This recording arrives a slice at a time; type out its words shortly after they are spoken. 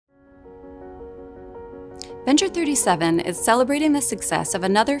Venture 37 is celebrating the success of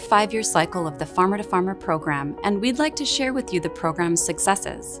another 5-year cycle of the Farmer to Farmer program, and we'd like to share with you the program's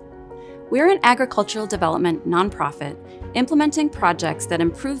successes. We're an agricultural development nonprofit implementing projects that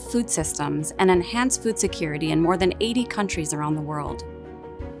improve food systems and enhance food security in more than 80 countries around the world.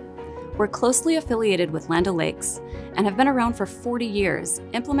 We're closely affiliated with Land O'Lakes and have been around for 40 years,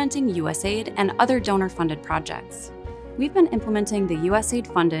 implementing USAID and other donor-funded projects. We've been implementing the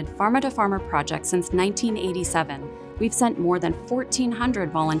USAID-funded Farmer to Farmer project since 1987. We've sent more than 1,400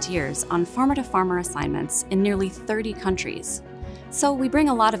 volunteers on Farmer to Farmer assignments in nearly 30 countries. So we bring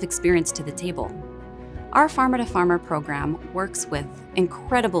a lot of experience to the table. Our Farmer to Farmer program works with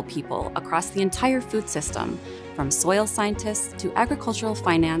incredible people across the entire food system, from soil scientists to agricultural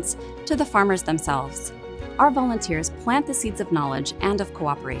finance to the farmers themselves. Our volunteers plant the seeds of knowledge and of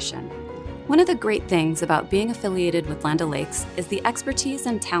cooperation. One of the great things about being affiliated with Land O'Lakes is the expertise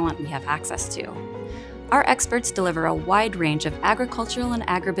and talent we have access to. Our experts deliver a wide range of agricultural and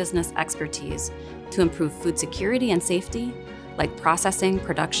agribusiness expertise to improve food security and safety, like processing,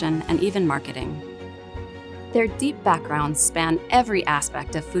 production, and even marketing. Their deep backgrounds span every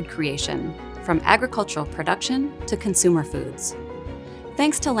aspect of food creation, from agricultural production to consumer foods.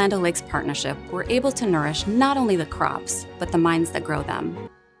 Thanks to Land O'Lakes' partnership, we're able to nourish not only the crops, but the minds that grow them.